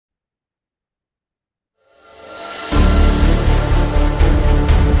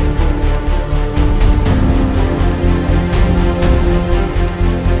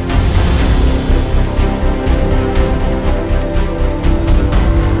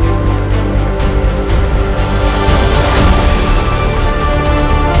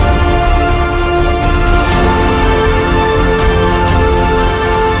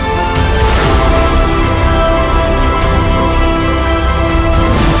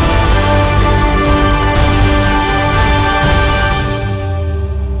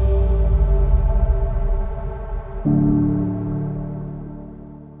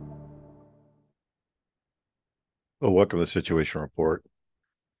welcome to the Situation Report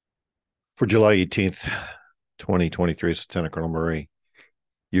for July 18th, 2023. It's Lieutenant Colonel Murray.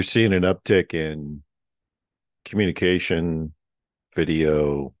 You're seeing an uptick in communication,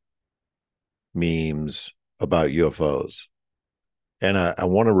 video, memes about UFOs. And I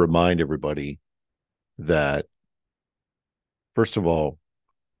want to remind everybody that, first of all,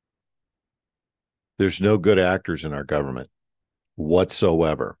 there's no good actors in our government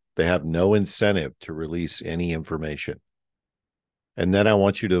whatsoever. They have no incentive to release any information. And then I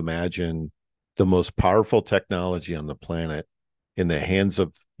want you to imagine the most powerful technology on the planet in the hands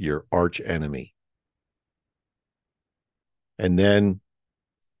of your arch enemy. And then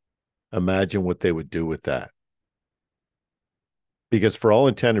imagine what they would do with that. Because for all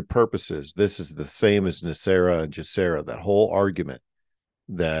intended purposes, this is the same as NESARA and GESARA, that whole argument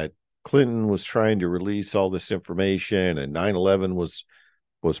that Clinton was trying to release all this information and 9/11 was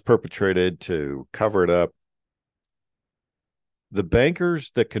perpetrated to cover it up. The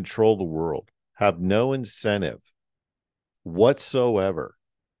bankers that control the world have no incentive whatsoever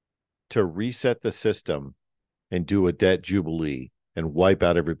to reset the system and do a debt jubilee and wipe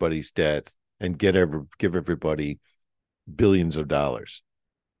out everybody's debts and give everybody billions of dollars.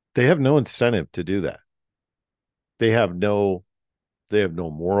 They have no incentive to do that. They have no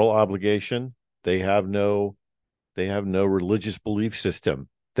moral obligation. They have no religious belief system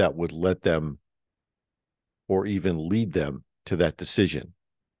that would let them or even lead them to that decision.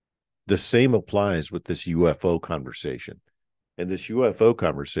 The same applies with this UFO conversation. And this UFO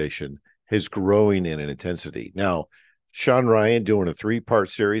conversation is growing in an intensity. Now, Sean Ryan doing a 3-part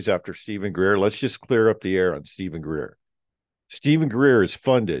series after Stephen Greer. Let's just clear up the air on Stephen Greer. Stephen Greer is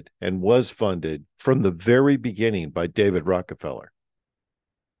funded and was funded from the very beginning by David Rockefeller.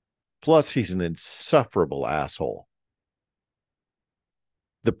 Plus, he's an insufferable asshole.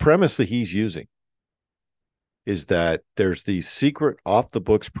 The premise that he's using is that there's these secret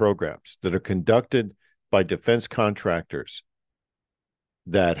off-the-books programs that are conducted by defense contractors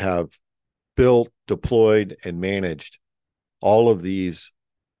that have built, deployed, and managed all of these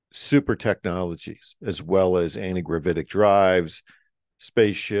super technologies, as well as anti-gravitic drives,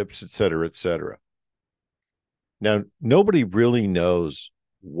 spaceships, et cetera, et cetera. Now, nobody really knows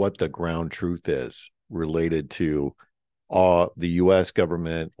what the ground truth is related to the U.S.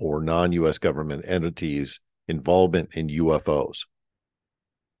 government or non-U.S. government entities' involvement in UFOs.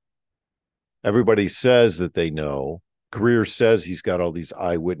 Everybody says that they know. Greer says he's got all these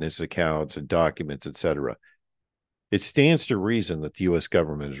eyewitness accounts and documents, et cetera. It stands to reason that the U.S.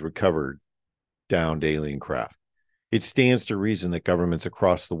 government has recovered downed alien craft. It stands to reason that governments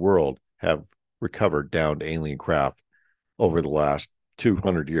across the world have recovered downed alien craft over the last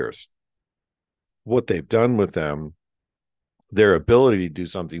 200 years. What they've done with them, their ability to do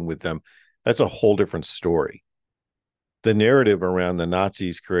something with them, that's a whole different story. The narrative around the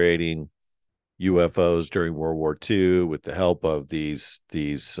Nazis creating UFOs during World War II with the help of these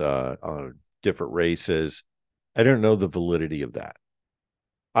different races, I don't know the validity of that.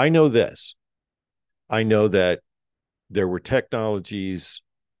 I know this. I know that there were technologies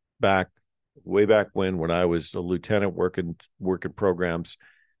way back when I was a lieutenant working programs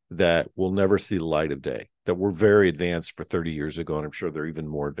that will never see the light of day, that were very advanced for 30 years ago, and I'm sure they're even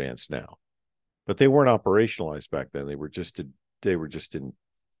more advanced now. But they weren't operationalized back then. They were just in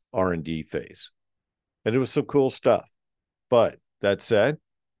R&D phase. And it was some cool stuff. But that said,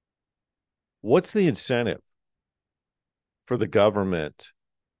 what's the incentive for the government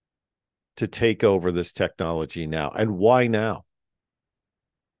to take over this technology now? And why now?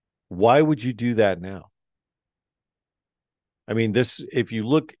 Why would you do that now? I mean, this, if you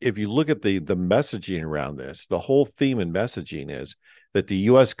look at the messaging around this, the whole theme and messaging is that the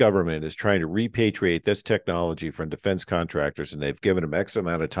U.S. government is trying to repatriate this technology from defense contractors, and they've given them X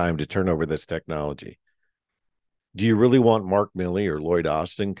amount of time to turn over this technology. Do you really want Mark Milley or Lloyd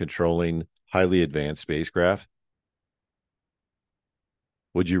Austin controlling highly advanced spacecraft?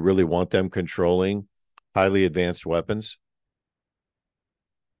 Would you really want them controlling highly advanced weapons?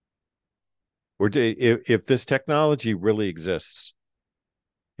 If this technology really exists,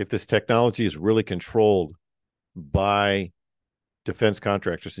 if this technology is really controlled by defense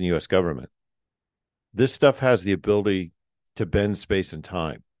contractors in the U.S. government, this stuff has the ability to bend space and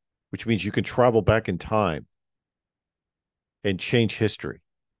time, which means you can travel back in time and change history.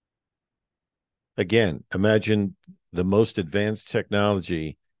 Again, imagine the most advanced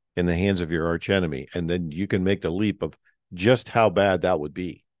technology in the hands of your archenemy, and then you can make the leap of just how bad that would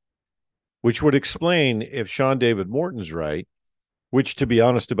be, which would explain if Sean David Morton's right, which, to be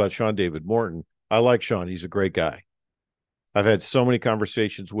honest about Sean David Morton, I like Sean. He's a great guy. I've had so many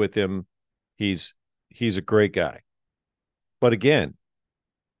conversations with him. He's a great guy. But again,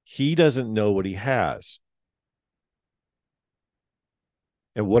 he doesn't know what he has.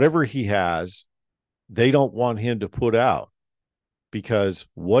 And whatever he has, they don't want him to put out, because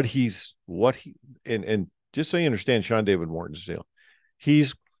and just so you understand Sean David Morton's deal, he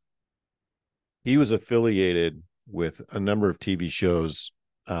was affiliated with a number of TV shows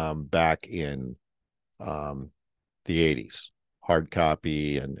back in the 80s, Hard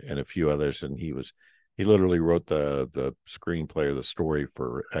Copy and a few others. And he literally wrote the screenplay or the story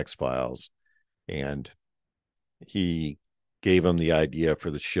for X-Files, and he gave him the idea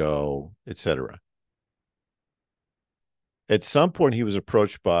for the show, etc. At some point, he was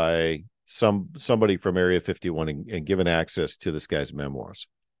approached by somebody from Area 51 and given access to this guy's memoirs.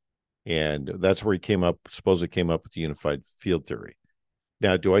 And that's where he supposedly came up with the unified field theory.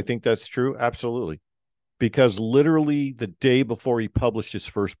 Now, do I think that's true? Absolutely. Because literally the day before he published his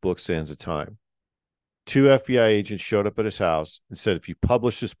first book, Sands of Time, 2 FBI agents showed up at his house and said, if you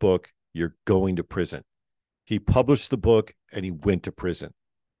publish this book, you're going to prison. He published the book and he went to prison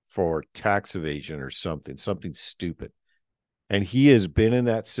for tax evasion or something stupid. And he has been in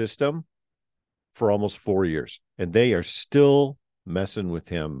that system for almost 4 years, and they are still messing with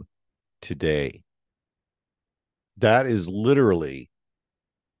him today. That is literally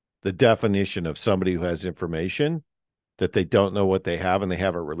the definition of somebody who has information that they don't know what they have and they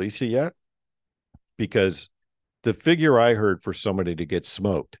haven't released it yet. Because the figure I heard for somebody to get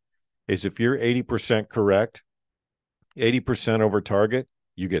smoked is if you're 80% correct, 80% over target,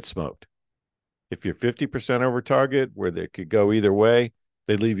 you get smoked. If you're 50% over target, where they could go either way,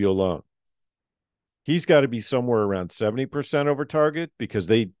 they leave you alone. He's got to be somewhere around 70% over target, because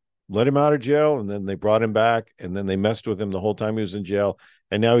they let him out of jail and then they brought him back and then they messed with him the whole time he was in jail.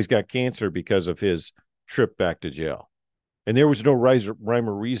 And now he's got cancer because of his trip back to jail. And there was no rhyme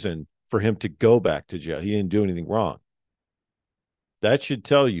or reason for him to go back to jail. He didn't do anything wrong. That should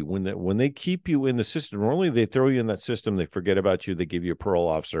tell you when they keep you in the system, normally they throw you in that system, they forget about you, they give you a parole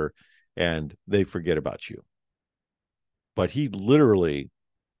officer, and they forget about you. But he literally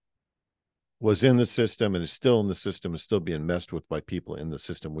was in the system and is still in the system, is still being messed with by people in the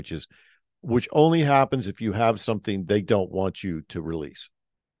system, which only happens if you have something they don't want you to release.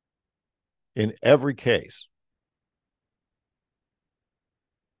 In every case,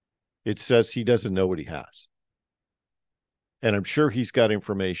 it says he doesn't know what he has. And I'm sure he's got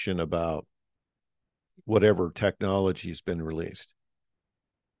information about whatever technology has been released.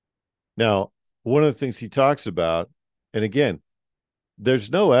 Now, one of the things he talks about, and again,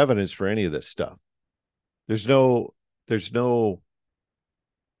 there's no evidence for any of this stuff. There's no,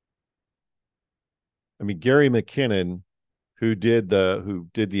 I mean, Gary McKinnon, who did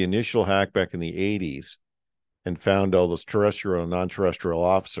the initial hack back in the 80s and found all those terrestrial and non-terrestrial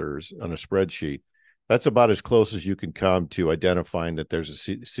officers on a spreadsheet, that's about as close as you can come to identifying that there's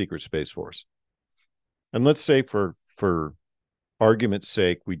a secret space force. And let's say for argument's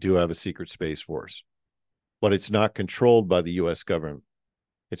sake, we do have a secret space force, but it's not controlled by the U.S. government.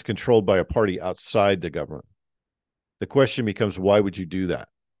 It's controlled by a party outside the government. The question becomes, why would you do that?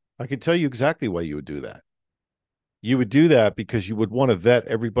 I can tell you exactly why you would do that. You would do that because you would want to vet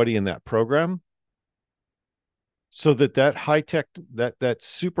everybody in that program so that high tech, that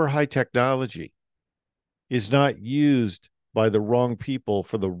super high technology is not used by the wrong people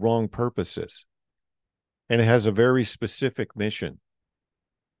for the wrong purposes. And it has a very specific mission.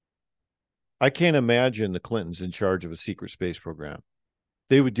 I can't imagine the Clintons in charge of a secret space program.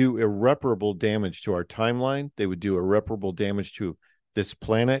 They would do irreparable damage to our timeline. They would do irreparable damage to this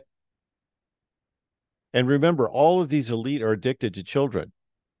planet. And remember, all of these elite are addicted to children.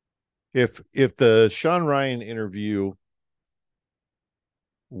 If the Sean Ryan interview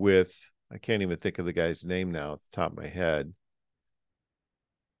with, I can't even think of the guy's name now at the top of my head,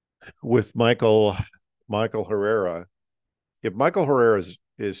 with Michael Herrera, if Michael Herrera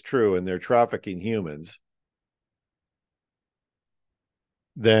is true and they're trafficking humans,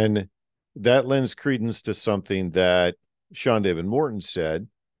 then that lends credence to something that Sean David Morton said,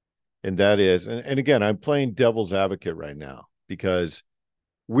 and that is, and again, I'm playing devil's advocate right now, because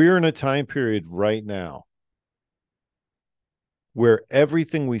we're in a time period right now where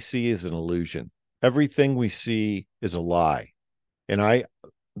everything we see is an illusion. Everything we see is a lie. And I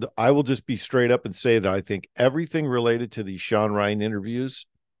will just be straight up and say that I think everything related to these Sean Ryan interviews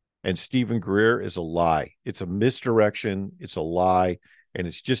and Stephen Greer is a lie. It's a misdirection. It's a lie. And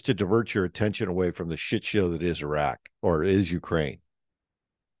it's just to divert your attention away from the shit show that is Iraq, or is Ukraine,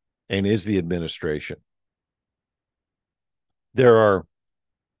 and is the administration. There are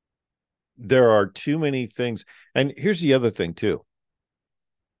too many things. And here's the other thing too.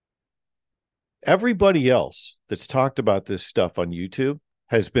 Everybody else that's talked about this stuff on YouTube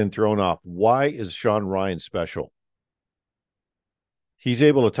has been thrown off. Why is Sean Ryan special? He's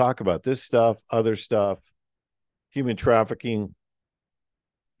able to talk about this stuff, other stuff, human trafficking.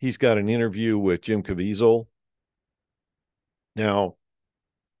 He's got an interview with Jim Caviezel. Now,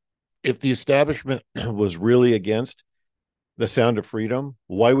 if the establishment was really against the Sound of Freedom,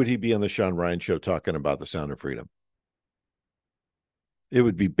 why would he be on the Sean Ryan show talking about the Sound of Freedom? It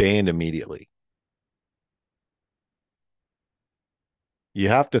would be banned immediately. You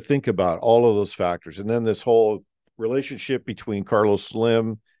have to think about all of those factors. And then this whole relationship between Carlos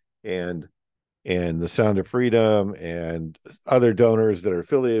Slim and the Sound of Freedom and other donors that are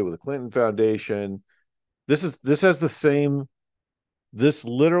affiliated with the Clinton Foundation. This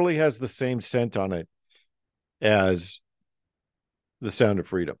literally has the same scent on it as the Sound of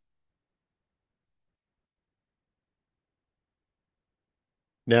Freedom.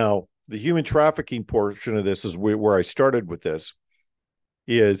 Now, the human trafficking portion of this is where I started with this.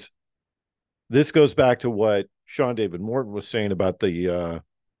 This goes back to what Sean David Morton was saying about the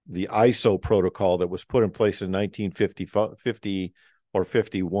ISO protocol that was put in place in 1950 or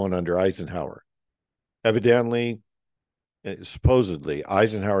 51 under Eisenhower. Evidently, supposedly,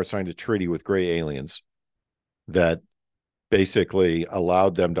 Eisenhower signed a treaty with gray aliens that basically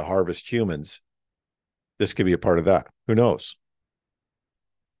allowed them to harvest humans. This could be a part of that. Who knows?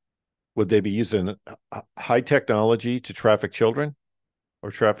 Would they be using high technology to traffic children or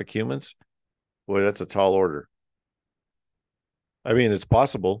traffic humans? Boy, that's a tall order. I mean, it's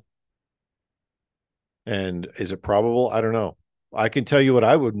possible. And is it probable? I don't know. I can tell you what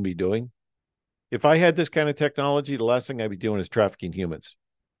I wouldn't be doing. If I had this kind of technology, the last thing I'd be doing is trafficking humans.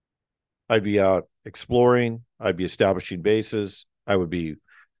 I'd be out exploring. I'd be establishing bases. I would be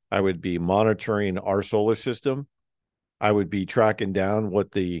monitoring our solar system. I would be tracking down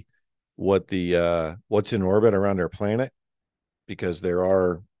what's in orbit around our planet, because there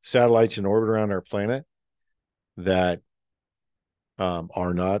are satellites in orbit around our planet that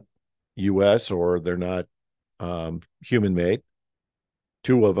are not U.S. or they're not human made.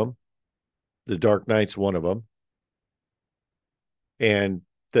 2 of them. The Dark Knight's one of them. And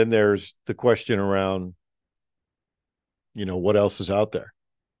then there's the question around, what else is out there?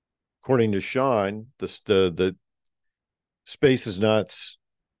 According to Sean, the space is not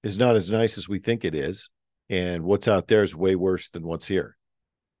as nice as we think it is, and what's out there is way worse than what's here.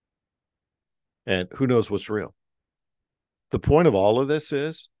 And who knows what's real? The point of all of this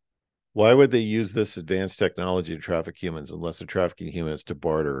is, why would they use this advanced technology to traffic humans unless they're trafficking humans to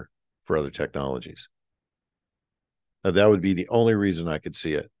barter for other technologies? Now, that would be the only reason I could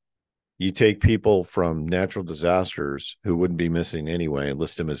see it. You take people from natural disasters who wouldn't be missing anyway and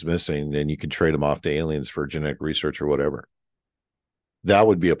list them as missing, then you can trade them off to aliens for genetic research or whatever. That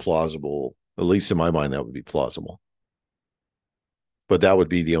would be a plausible, at least in my mind, that would be plausible. But that would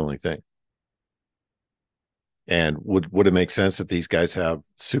be the only thing. And would it make sense that these guys have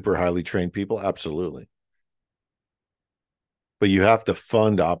super highly trained people? Absolutely. But you have to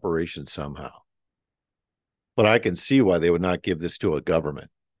fund operations somehow. But I can see why they would not give this to a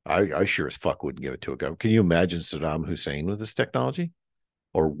government. I sure as fuck wouldn't give it to a government. Can you imagine Saddam Hussein with this technology?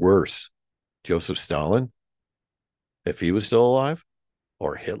 Or worse, Joseph Stalin, if he was still alive?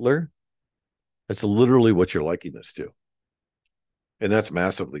 Or Hitler? That's literally what you're liking this to. And that's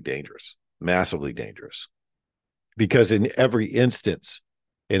massively dangerous. Massively dangerous. Because in every instance,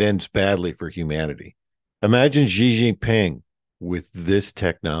 it ends badly for humanity. Imagine Xi Jinping with this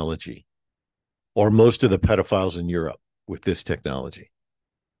technology, or most of the pedophiles in Europe with this technology.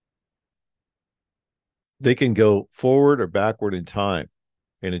 They can go forward or backward in time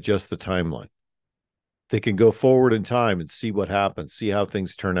and adjust the timeline. They can go forward in time and see what happens, see how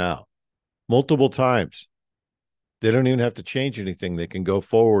things turn out multiple times. They don't even have to change anything. They can go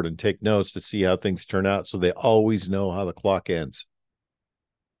forward and take notes to see how things turn out, so they always know how the clock ends.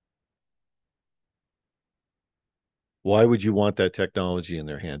 Why would you want that technology in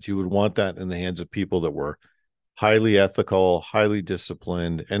their hands? You would want that in the hands of people that were highly ethical, highly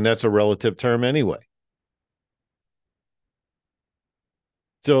disciplined, and that's a relative term anyway.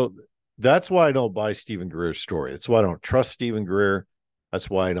 So that's why I don't buy Stephen Greer's story. That's why I don't trust Stephen Greer. That's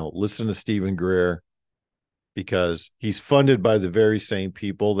why I don't listen to Stephen Greer, because he's funded by the very same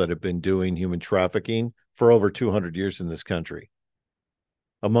people that have been doing human trafficking for over 200 years in this country,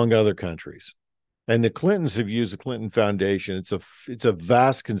 among other countries. And the Clintons have used the Clinton Foundation. It's a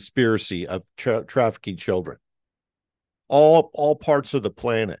vast conspiracy of trafficking children, all parts of the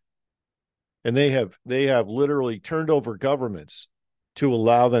planet. And they have literally turned over governments to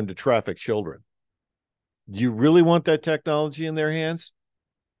allow them to traffic children. Do you really want that technology in their hands?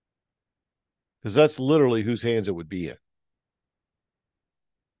 because that's literally whose hands it would be in.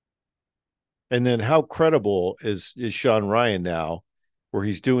 And then how credible is Sean Ryan now, where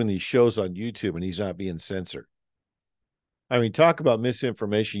he's doing these shows on YouTube and he's not being censored? I mean, talk about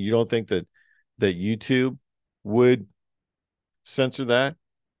misinformation. You don't think that YouTube would censor that?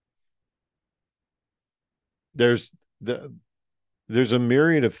 There's a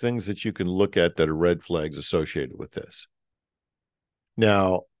myriad of things that you can look at that are red flags associated with this.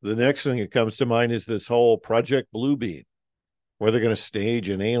 Now, the next thing that comes to mind is this whole Project Bluebeam, where they're going to stage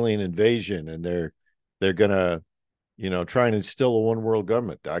an alien invasion and they're going to, try and instill a one world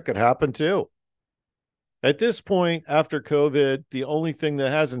government. That could happen too. At this point, after COVID, the only thing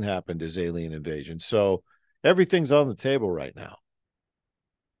that hasn't happened is alien invasion. So everything's on the table right now.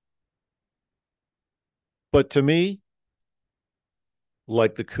 But to me,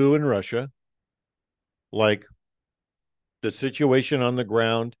 like the coup in Russia, like the situation on the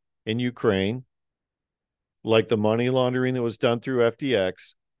ground in Ukraine, like the money laundering that was done through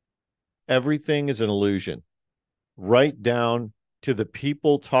FTX, everything is an illusion, right down to the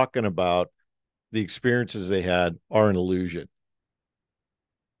people talking about the experiences they had are an illusion.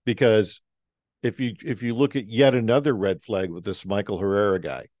 Because if you look at yet another red flag with this Michael Herrera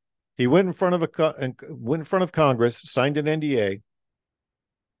guy, he went in front of Congress, signed an NDA,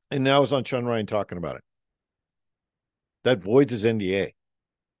 and now is on Sean Ryan talking about it. That voids his NDA,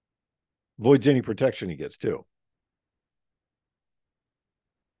 voids any protection he gets too.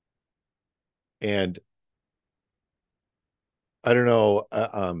 And I don't know.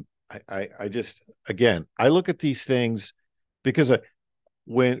 I just, again, I look at these things because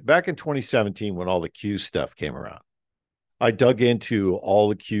when back in 2017, when all the Q stuff came around, I dug into all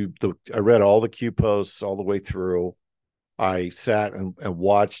the Q. I read all the Q posts all the way through. I sat and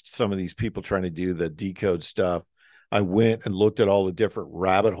watched some of these people trying to do the decode stuff. I went and looked at all the different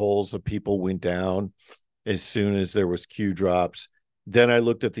rabbit holes that people went down as soon as there was Q drops. Then I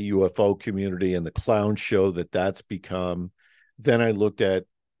looked at the UFO community and the clown show that's become. Then I looked at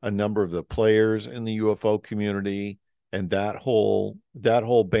a number of the players in the UFO community and that whole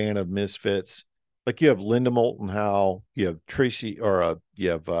band of misfits. Like you have Linda Moulton Howe, you have Tracy, or you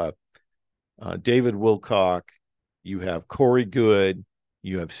have David Wilcock, you have Corey Good,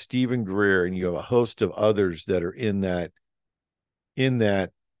 you have Stephen Greer, and you have a host of others that are in that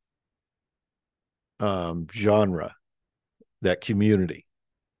genre, that community.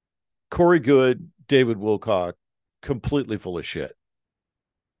 Corey Good, David Wilcock, completely full of shit.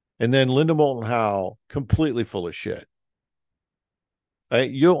 And then Linda Moulton Howe, completely full of shit.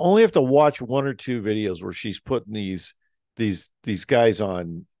 You only have to watch one or two videos where she's putting these guys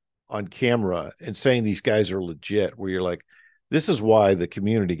on camera and saying these guys are legit, where you're like, this is why the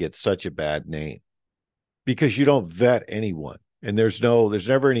community gets such a bad name, because you don't vet anyone. And there's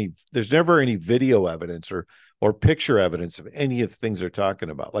never any video evidence or picture evidence of any of the things they're talking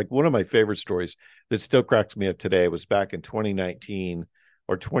about. Like one of my favorite stories that still cracks me up today was back in 2019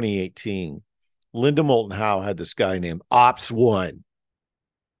 or 2018. Linda Moulton Howe had this guy named Ops One.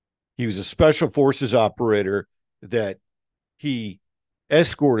 He was a special forces operator that he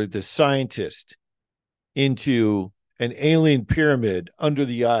escorted the scientist into an alien pyramid under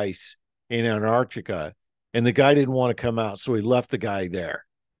the ice in Antarctica, and the guy didn't want to come out, so he left the guy there.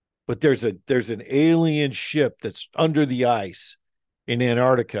 But there's an alien ship that's under the ice in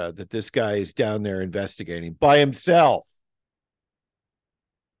Antarctica that this guy is down there investigating by himself.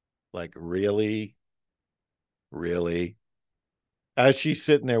 Like, really? Really? As she's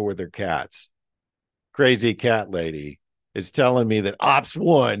sitting there with her cats, crazy cat lady is telling me that Ops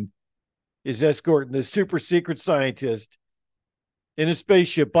One is escorting this super secret scientist in a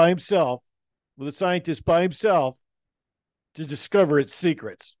spaceship by himself, with a scientist by himself, to discover its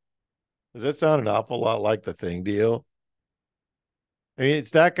secrets. Does that sound an awful lot like the thing to you? I mean,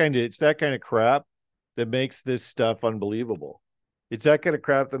 it's that kind of crap that makes this stuff unbelievable. It's that kind of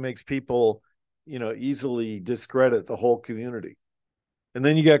crap that makes people, easily discredit the whole community. And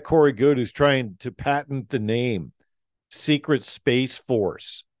then you got Corey Good, who's trying to patent the name Secret Space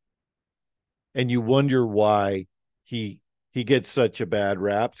Force. And you wonder why he gets such a bad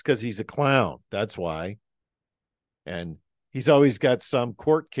rap. It's because he's a clown. That's why. And he's always got some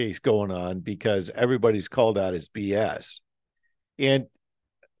court case going on because everybody's called out his BS. And,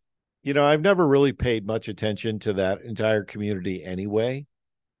 I've never really paid much attention to that entire community anyway,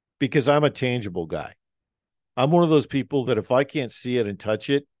 because I'm a tangible guy. I'm one of those people that if I can't see it and touch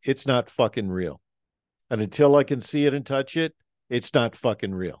it, it's not fucking real. And until I can see it and touch it, it's not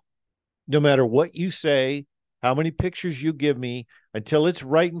fucking real. No matter what you say, how many pictures you give me, until it's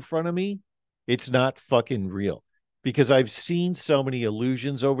right in front of me, it's not fucking real. Because I've seen so many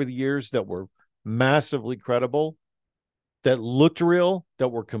illusions over the years that were massively credible, that looked real, that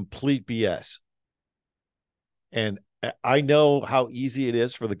were complete BS. And I know how easy it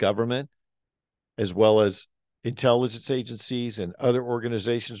is for the government, as well as intelligence agencies and other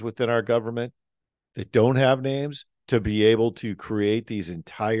organizations within our government that don't have names, to be able to create these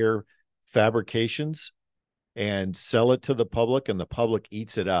entire fabrications and sell it to the public, and the public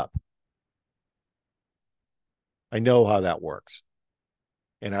eats it up. I know how that works.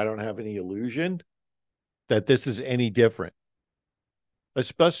 And I don't have any illusion that this is any different,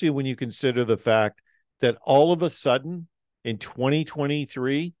 especially when you consider the fact that all of a sudden in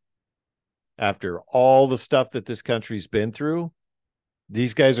 2023, after all the stuff that this country's been through,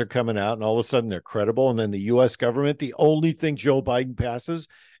 these guys are coming out and all of a sudden they're credible. And then the U.S. government, the only thing Joe Biden passes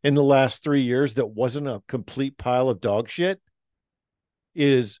in the last 3 years that wasn't a complete pile of dog shit,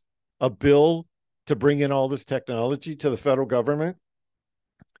 is a bill to bring in all this technology to the federal government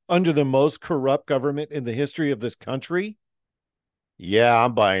under the most corrupt government in the history of this country. Yeah,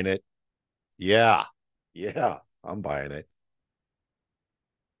 I'm buying it. Yeah, I'm buying it.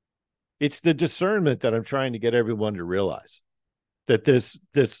 It's the discernment that I'm trying to get everyone to realize, that this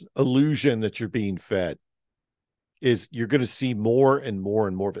illusion that you're being fed is, you're going to see more and more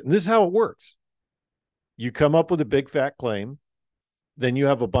and more of it. And this is how it works. You come up with a big fat claim, then you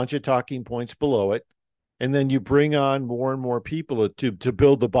have a bunch of talking points below it, and then you bring on more and more people to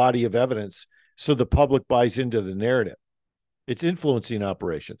build the body of evidence so the public buys into the narrative. It's influencing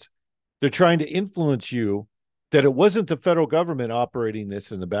operations. They're trying to influence you that it wasn't the federal government operating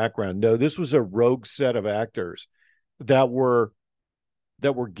this in the background. No, this was a rogue set of actors that were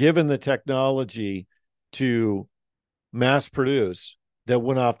given the technology to mass produce, that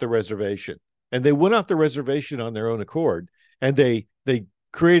went off the reservation. And they went off the reservation on their own accord, and they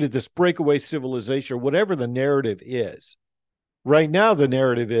created this breakaway civilization, or whatever the narrative is. Right now, the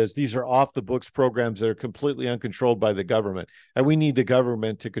narrative is these are off the books programs that are completely uncontrolled by the government, and we need the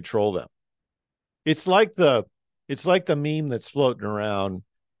government to control them. It's like the meme that's floating around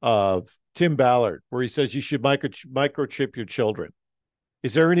of Tim Ballard, where he says you should microchip your children.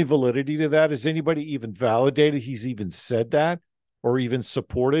 Is there any validity to that? Has anybody even validated he's even said that, or even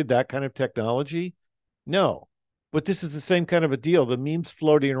supported that kind of technology? No. But this is the same kind of a deal. The meme's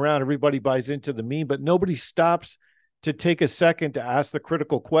floating around. Everybody buys into the meme, but nobody stops to take a second to ask the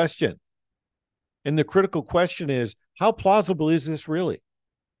critical question. And the critical question is, how plausible is this really?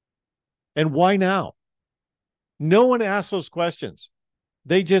 And why now? No one asks those questions.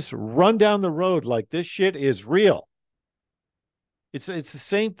 They just run down the road like this shit is real. It's the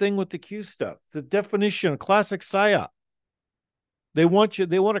same thing with the Q stuff. The definition of classic psyop. They want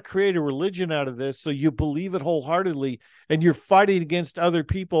to create a religion out of this, so you believe it wholeheartedly, and you're fighting against other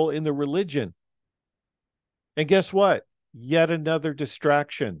people in the religion. And guess what? Yet another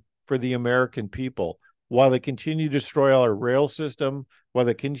distraction for the American people, while they continue to destroy our rail system, while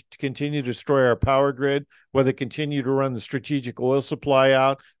they continue to destroy our power grid, while they continue to run the strategic oil supply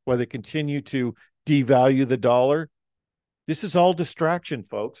out, while they continue to devalue the dollar. This is all distraction,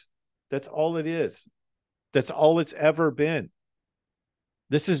 folks. That's all it is. That's all it's ever been.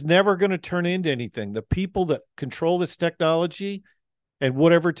 This is never going to turn into anything. The people that control this technology, and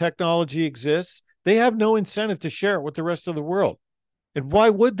whatever technology exists, they have no incentive to share it with the rest of the world. And why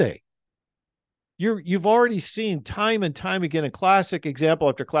would they? You've already seen time and time again, a classic example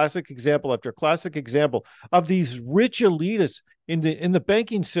after classic example after classic example of these rich elitists in the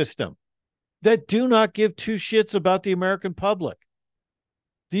banking system that do not give two shits about the American public.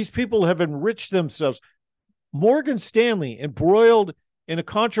 These people have enriched themselves. Morgan Stanley, embroiled in a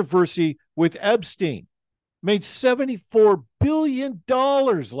controversy with Epstein, made $74 billion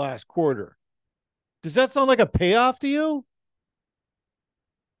last quarter. Does that sound like a payoff to you?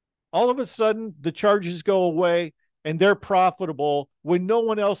 All of a sudden, the charges go away and they're profitable when no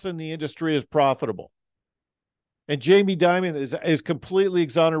one else in the industry is profitable. And Jamie Dimon is completely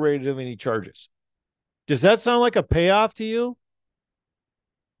exonerated of any charges. Does that sound like a payoff to you?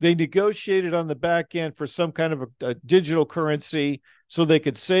 They negotiated on the back end for some kind of a digital currency so they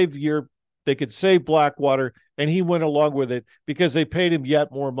could save Blackwater, and he went along with it because they paid him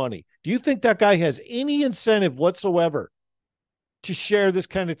yet more money. Do you think that guy has any incentive whatsoever to share this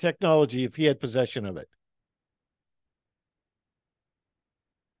kind of technology if he had possession of it?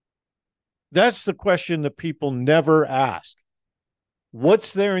 That's the question that people never ask.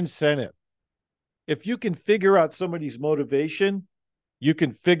 What's their incentive? If you can figure out somebody's motivation, you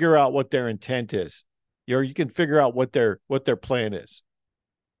can figure out what their intent is. Or you can figure out what their plan is.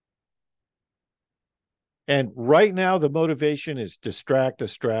 And right now, the motivation is distract.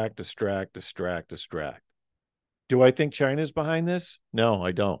 Do I think China's behind this? No,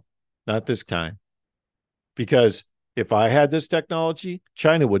 I don't. Not this time. Because if I had this technology,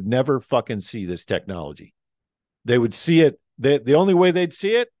 China would never fucking see this technology. They would see it. The only way they'd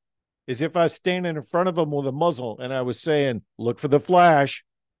see it is if I was standing in front of them with a muzzle and I was saying, look for the flash.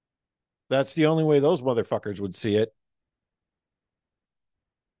 That's the only way those motherfuckers would see it.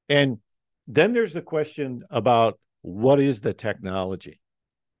 And then there's the question about what is the technology?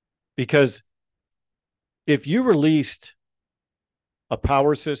 Because if you released a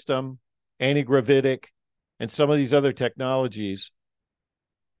power system, anti-gravitic, and some of these other technologies,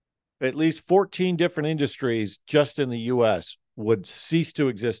 at least 14 different industries just in the US would cease to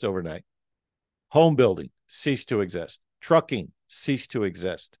exist overnight. Home building, cease to exist. Trucking, cease to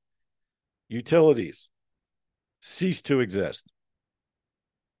exist. Utilities, cease to exist.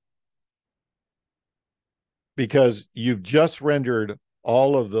 Because you've just rendered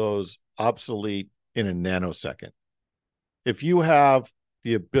all of those obsolete in a nanosecond. If you have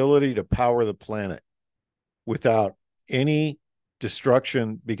the ability to power the planet without any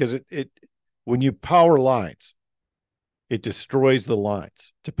destruction, because it when you power lines, it destroys the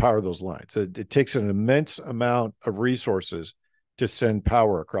lines to power those lines. It takes an immense amount of resources to send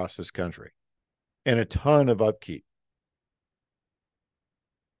power across this country and a ton of upkeep.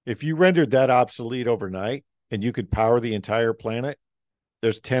 If you rendered that obsolete overnight and you could power the entire planet,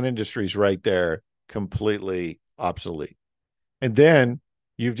 there's 10 industries right there completely obsolete. And then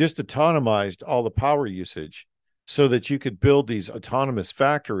you've just autonomized all the power usage so that you could build these autonomous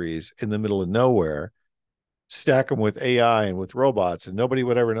factories in the middle of nowhere, stack them with AI and with robots, and nobody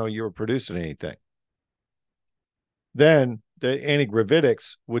would ever know you were producing anything. Then the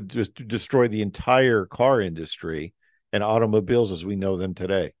anti-gravitics would just destroy the entire car industry and automobiles as we know them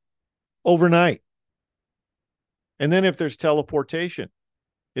today overnight. And then if there's teleportation,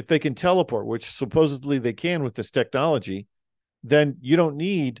 if they can teleport, which supposedly they can with this technology, then you don't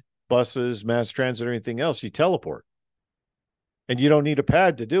need buses, mass transit, or anything else. You teleport. And you don't need a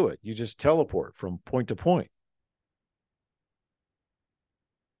pad to do it. You just teleport from point to point.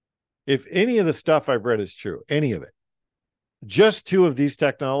 If any of the stuff I've read is true, any of it, just 2 of these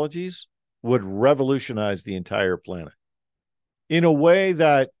technologies would revolutionize the entire planet in a way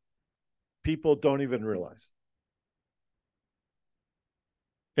that people don't even realize.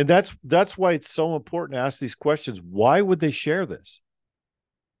 And that's why it's so important to ask these questions. Why would they share this?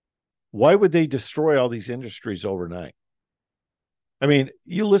 Why would they destroy all these industries overnight? I mean,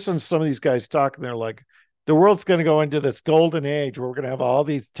 you listen to some of these guys talk, and they're like, the world's going to go into this golden age where we're going to have all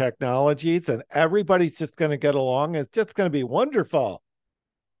these technologies and everybody's just going to get along. And it's just going to be wonderful.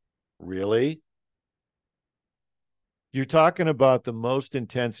 Really? You're talking about the most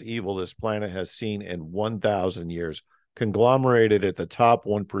intense evil this planet has seen in 1,000 years, conglomerated at the top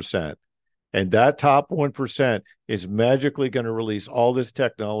 1%. And that top 1% is magically going to release all this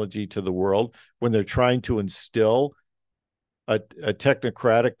technology to the world when they're trying to instill a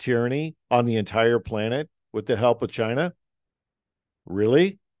technocratic tyranny on the entire planet with the help of China?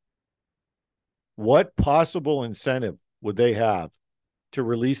 Really? What possible incentive would they have to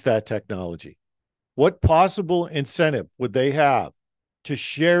release that technology? What possible incentive would they have to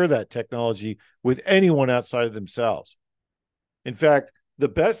share that technology with anyone outside of themselves? In fact, the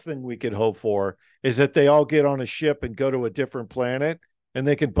best thing we could hope for is that they all get on a ship and go to a different planet and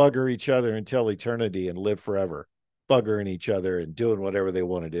they can bugger each other until eternity and live forever, buggering each other and doing whatever they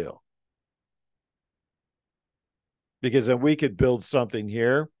want to do. Because then we could build something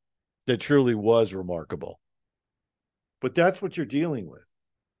here that truly was remarkable. But that's what you're dealing with.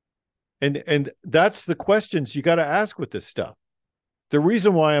 And that's the questions you got to ask with this stuff. The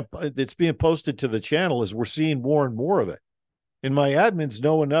reason why it's being posted to the channel is we're seeing more and more of it. And my admins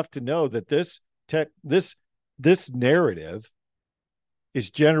know enough to know that this narrative is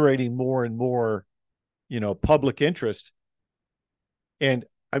generating more and more, public interest. And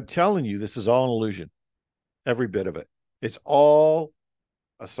I'm telling you, this is all an illusion. Every bit of it. It's all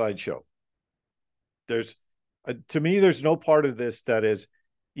a sideshow. To me, there's no part of this that is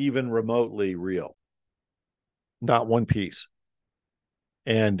even remotely real. Not one piece.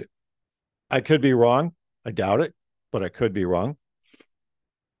 And I could be wrong. I doubt it, but I could be wrong.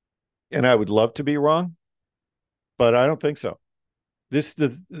 And I would love to be wrong, but I don't think so.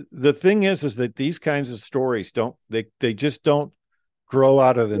 The thing is that these kinds of stories they just don't grow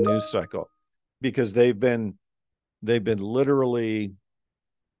out of the news cycle because they've been literally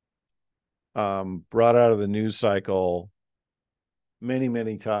brought out of the news cycle many,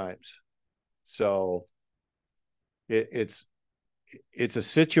 many times. So it's a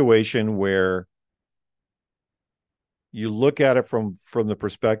situation where you look at it from the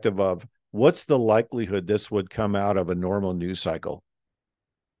perspective of what's the likelihood this would come out of a normal news cycle.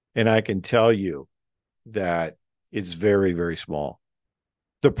 And I can tell you that it's very, very small.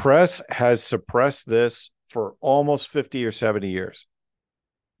 The press has suppressed this for almost 50 or 70 years.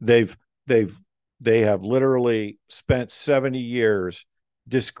 They've they have literally spent 70 years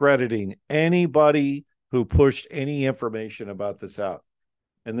discrediting anybody who pushed any information about this out.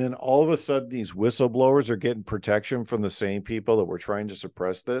 And then all of a sudden, these whistleblowers are getting protection from the same people that were trying to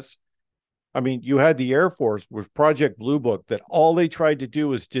suppress this. I mean, you had the Air Force with Project Blue Book that all they tried to do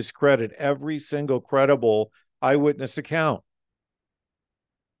was discredit every single credible eyewitness account.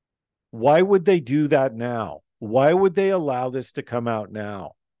 Why would they do that now? Why would they allow this to come out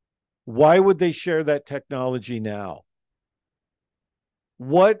now? Why would they share that technology now?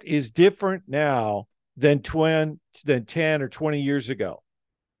 What is different now than 10 or 20 years ago?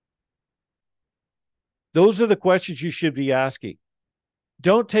 Those are the questions you should be asking.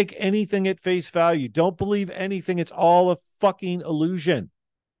 Don't take anything at face value. Don't believe anything. It's all a fucking illusion.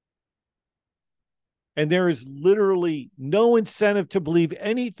 And there is literally no incentive to believe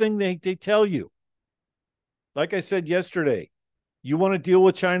anything they tell you. Like I said yesterday, you want to deal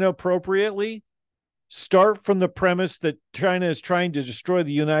with China appropriately? Start from the premise that China is trying to destroy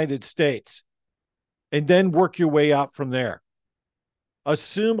the United States and then work your way out from there.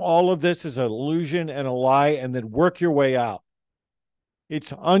 Assume all of this is an illusion and a lie and then work your way out. It's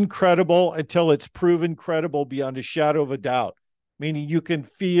uncredible until it's proven credible beyond a shadow of a doubt, meaning you can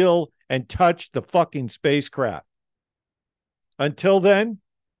feel and touch the fucking spacecraft. Until then,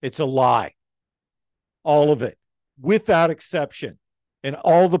 it's a lie. All of it, without exception. And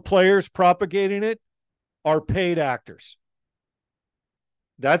all the players propagating it are paid actors.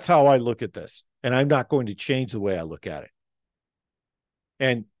 That's how I look at this. And I'm not going to change the way I look at it.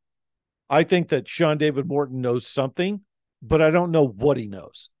 And I think that Sean David Morton knows something, but I don't know what he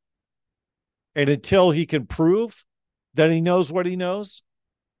knows. And until he can prove that he knows what he knows,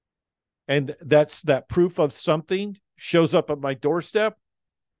 and that's that proof of something shows up at my doorstep,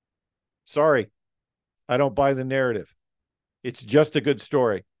 sorry, I don't buy the narrative. It's just a good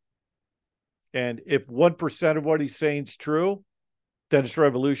story. And if 1% of what he's saying is true, then it's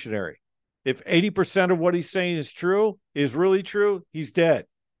revolutionary. If 80% of what he's saying is true, is really true, he's dead.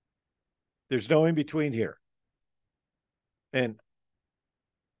 There's no in between here. And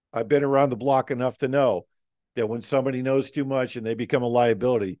I've been around the block enough to know that when somebody knows too much and they become a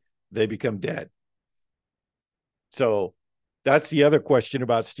liability, they become dead. So that's the other question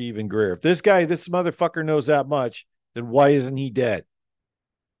about Steven Greer. If this motherfucker knows that much, then why isn't he dead?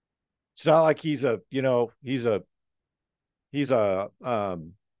 It's not like he's a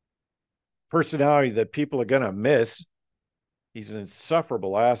personality that people are going to miss. He's an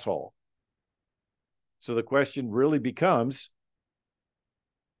insufferable asshole. So the question really becomes,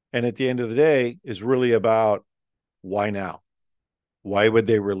 and at the end of the day, is really about why now? Why would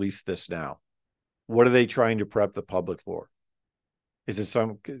they release this now? What are they trying to prep the public for? Is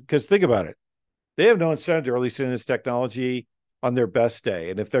it because think about it. They have no incentive to release this technology on their best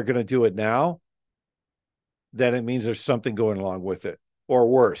day. And if they're going to do it now, then it means there's something going along with it, or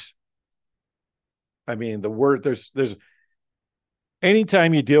worse. I mean, there's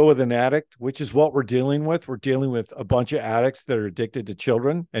anytime you deal with an addict, which is what we're dealing with a bunch of addicts that are addicted to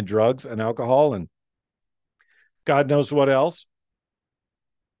children and drugs and alcohol and God knows what else.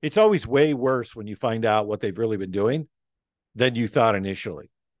 It's always way worse when you find out what they've really been doing than you thought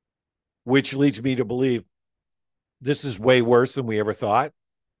initially, which leads me to believe this is way worse than we ever thought.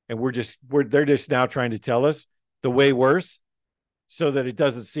 And they're just now trying to tell us the way worse so that it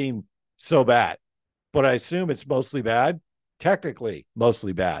doesn't seem so bad. But I assume it's mostly bad, technically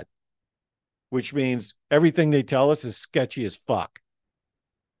mostly bad, which means everything they tell us is sketchy as fuck.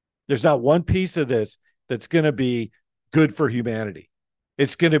 There's not one piece of this that's going to be good for humanity.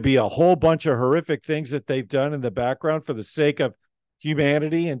 It's going to be a whole bunch of horrific things that they've done in the background for the sake of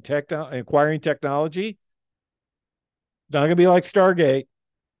humanity and acquiring technology. Not going to be like Stargate,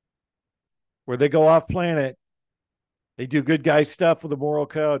 where they go off planet. They do good guy stuff with a moral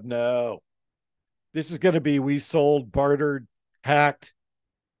code. No. This is going to be we sold, bartered, hacked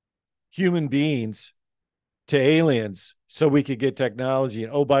human beings to aliens so we could get technology.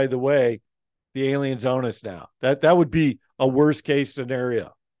 And oh, by the way, the aliens own us now. That would be a worst case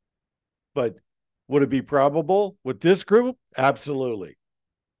scenario. But would it be probable with this group? Absolutely.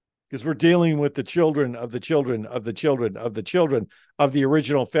 Because we're dealing with the children of the children of the children of the children of the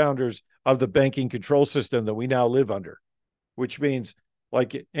original founders of the banking control system that we now live under, which means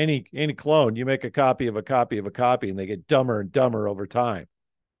like any clone, you make a copy of a copy of a copy and they get dumber and dumber over time,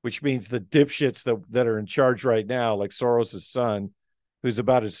 which means the dipshits that are in charge right now, like Soros' son, who's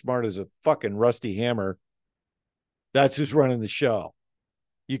about as smart as a fucking rusty hammer, that's who's running the show.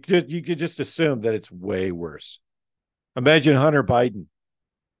 You could just assume that it's way worse. Imagine Hunter Biden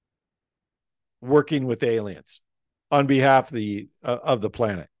working with aliens on behalf of the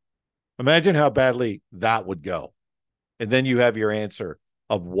planet. Imagine how badly that would go. And then you have your answer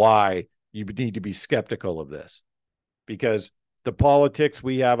of why you need to be skeptical of this. Because the politics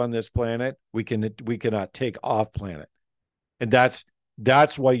we have on this planet, we cannot take off planet. And that's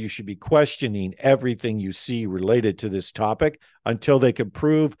why you should be questioning everything you see related to this topic until they can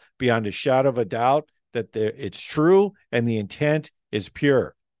prove beyond a shadow of a doubt that it's true and the intent is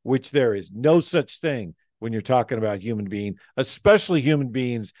pure, which there is no such thing when you're talking about human beings, especially human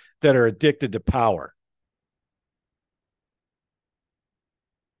beings that are addicted to power.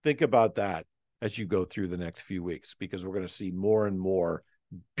 Think about that as you go through the next few weeks, because we're going to see more and more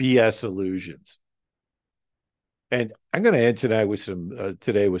BS illusions. And I'm going to end today with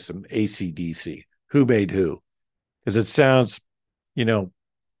some AC/DC. Who made who? Because it sounds,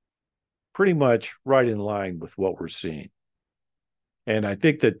 pretty much right in line with what we're seeing. And I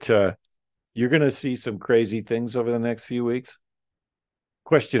think that you're going to see some crazy things over the next few weeks.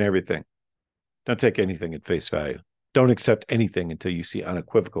 Question everything. Don't take anything at face value. Don't accept anything until you see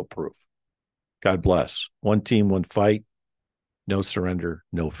unequivocal proof. God bless. One team, one fight. No surrender,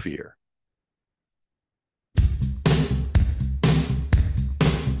 no fear.